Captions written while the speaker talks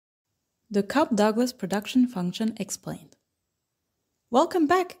The Cobb-Douglas production function explained. Welcome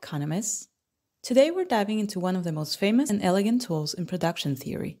back, economists! Today we're diving into one of the most famous and elegant tools in production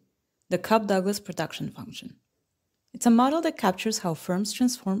theory, the Cobb-Douglas production function. It's a model that captures how firms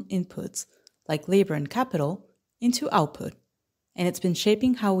transform inputs, like labor and capital, into output, and it's been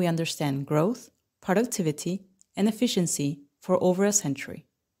shaping how we understand growth, productivity, and efficiency for over a century.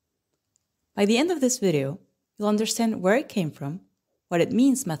 By the end of this video, you'll understand where it came from, what it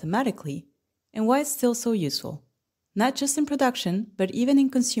means mathematically, and why it's still so useful, not just in production, but even in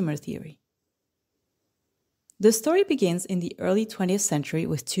consumer theory. The story begins in the early 20th century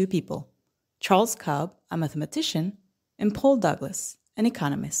with two people, Charles Cobb, a mathematician, and Paul Douglas, an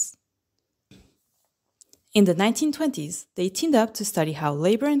economist. In the 1920s, they teamed up to study how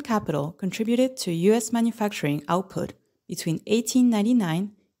labor and capital contributed to U.S. manufacturing output between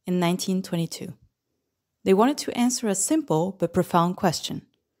 1899 and 1922. They wanted to answer a simple but profound question.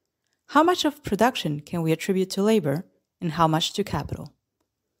 How much of production can we attribute to labor and how much to capital?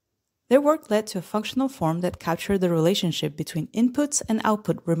 Their work led to a functional form that captured the relationship between inputs and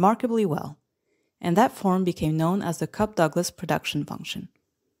output remarkably well, and that form became known as the Cobb-Douglas production function.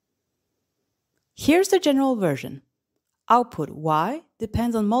 Here's the general version. Output Y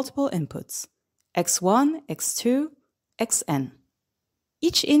depends on multiple inputs, x1, x2, xn.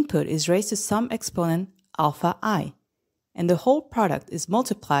 Each input is raised to some exponent alpha I, and the whole product is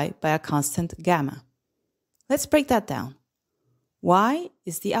multiplied by a constant gamma. Let's break that down. Y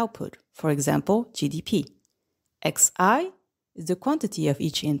is the output, for example, GDP. Xi is the quantity of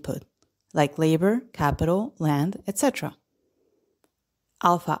each input, like labor, capital, land, etc.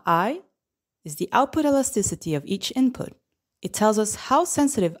 Alpha I is the output elasticity of each input. It tells us how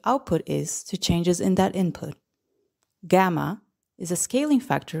sensitive output is to changes in that input. Gamma is a scaling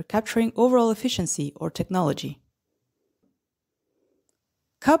factor capturing overall efficiency or technology.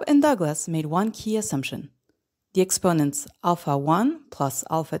 Cobb and Douglas made one key assumption. The exponents alpha 1 plus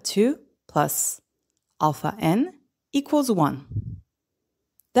alpha 2 plus alpha n equals 1.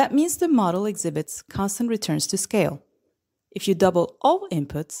 That means the model exhibits constant returns to scale. If you double all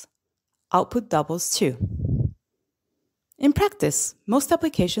inputs, output doubles too. In practice, most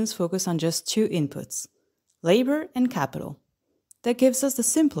applications focus on just two inputs, labor and capital. That gives us the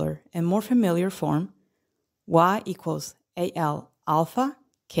simpler and more familiar form Y equals AL alpha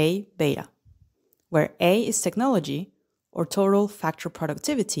K beta, where A is technology, or total factor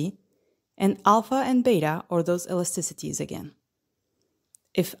productivity, and alpha and beta are those elasticities again.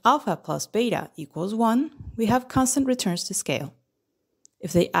 If alpha plus beta equals 1, we have constant returns to scale.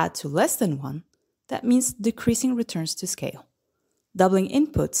 If they add to less than 1, that means decreasing returns to scale. Doubling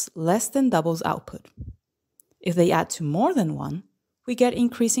inputs less than doubles output. If they add to more than 1, we get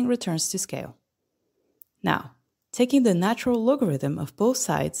increasing returns to scale. Now, taking the natural logarithm of both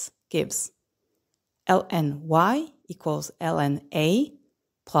sides gives ln y equals ln a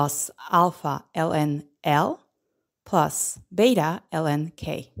plus alpha ln l plus beta ln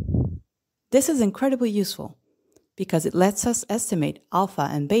k. This is incredibly useful because it lets us estimate alpha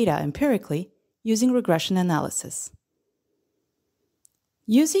and beta empirically using regression analysis.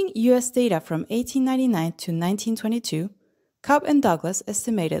 Using US data from 1899 to 1922, Cobb and Douglas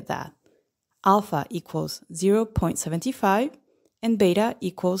estimated that alpha equals 0.75 and beta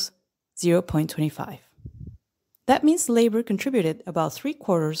equals 0.25. That means labor contributed about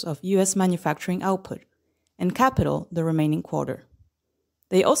 3/4 of US manufacturing output, and capital the remaining quarter.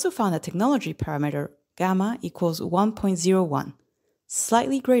 They also found a technology parameter gamma equals 1.01,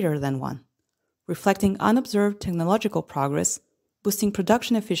 slightly greater than 1, reflecting unobserved technological progress, boosting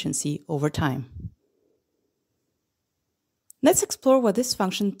production efficiency over time. Let's explore what this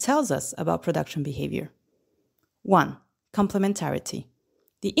function tells us about production behavior. 1. Complementarity.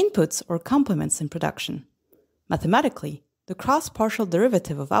 The inputs or complements in production. Mathematically, the cross-partial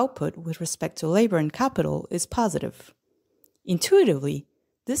derivative of output with respect to labor and capital is positive. Intuitively,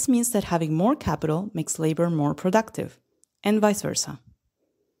 this means that having more capital makes labor more productive, and vice versa.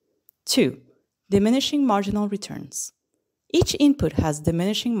 2. Diminishing marginal returns. Each input has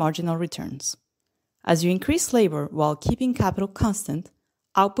diminishing marginal returns. As you increase labor while keeping capital constant,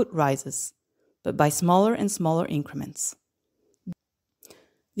 output rises, but by smaller and smaller increments.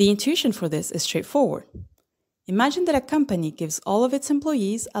 The intuition for this is straightforward. Imagine that a company gives all of its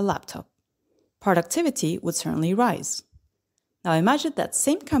employees a laptop. Productivity would certainly rise. Now imagine that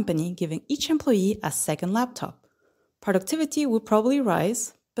same company giving each employee a second laptop. Productivity would probably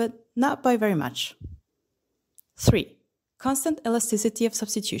rise, but not by very much. 3. Constant elasticity of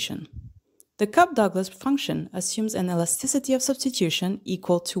substitution. The Cobb-Douglas function assumes an elasticity of substitution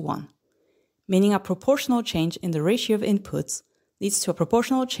equal to 1, meaning a proportional change in the ratio of inputs leads to a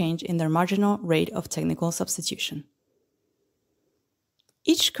proportional change in their marginal rate of technical substitution.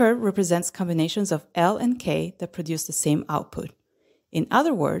 Each curve represents combinations of L and K that produce the same output. In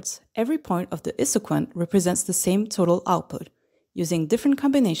other words, every point of the isoquant represents the same total output, using different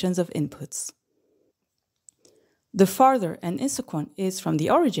combinations of inputs. The farther an isoquant is from the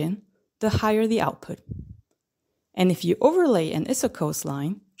origin, the higher the output. And if you overlay an isocose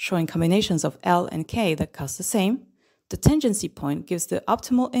line, showing combinations of L and K that cost the same, the tangency point gives the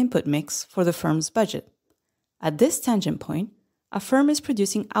optimal input mix for the firm's budget. At this tangent point, a firm is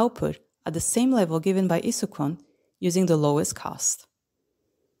producing output at the same level given by isoquant using the lowest cost.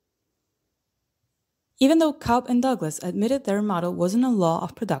 Even though Cobb and Douglas admitted their model wasn't a law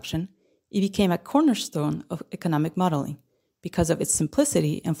of production, it became a cornerstone of economic modeling because of its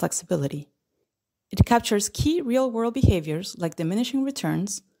simplicity and flexibility. It captures key real-world behaviors like diminishing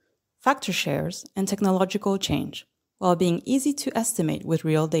returns, factor shares, and technological change, while being easy to estimate with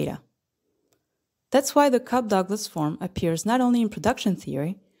real data. That's why the Cobb-Douglas form appears not only in production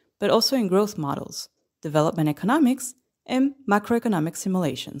theory, but also in growth models, development economics, and macroeconomic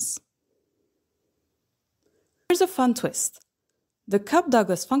simulations. Here's a fun twist. The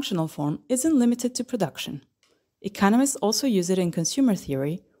Cobb-Douglas functional form isn't limited to production. Economists also use it in consumer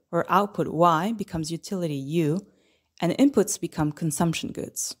theory, where output Y becomes utility U, and inputs become consumption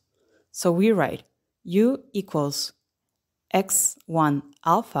goods. So we write U equals x1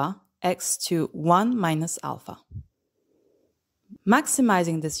 alpha x2 1 minus alpha.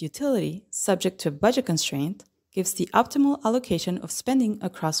 Maximizing this utility, subject to a budget constraint, gives the optimal allocation of spending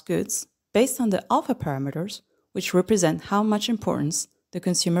across goods based on the alpha parameters, which represent how much importance the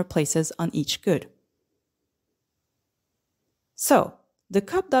consumer places on each good. So, the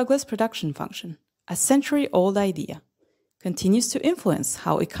Cobb-Douglas production function, a century-old idea, continues to influence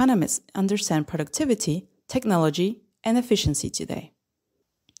how economists understand productivity, technology, and efficiency today.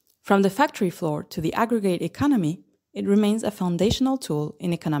 From the factory floor to the aggregate economy, it remains a foundational tool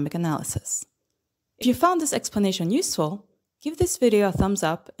in economic analysis. If you found this explanation useful, give this video a thumbs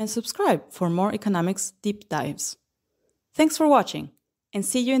up and subscribe for more economics deep dives. Thanks for watching, and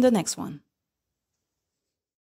see you in the next one.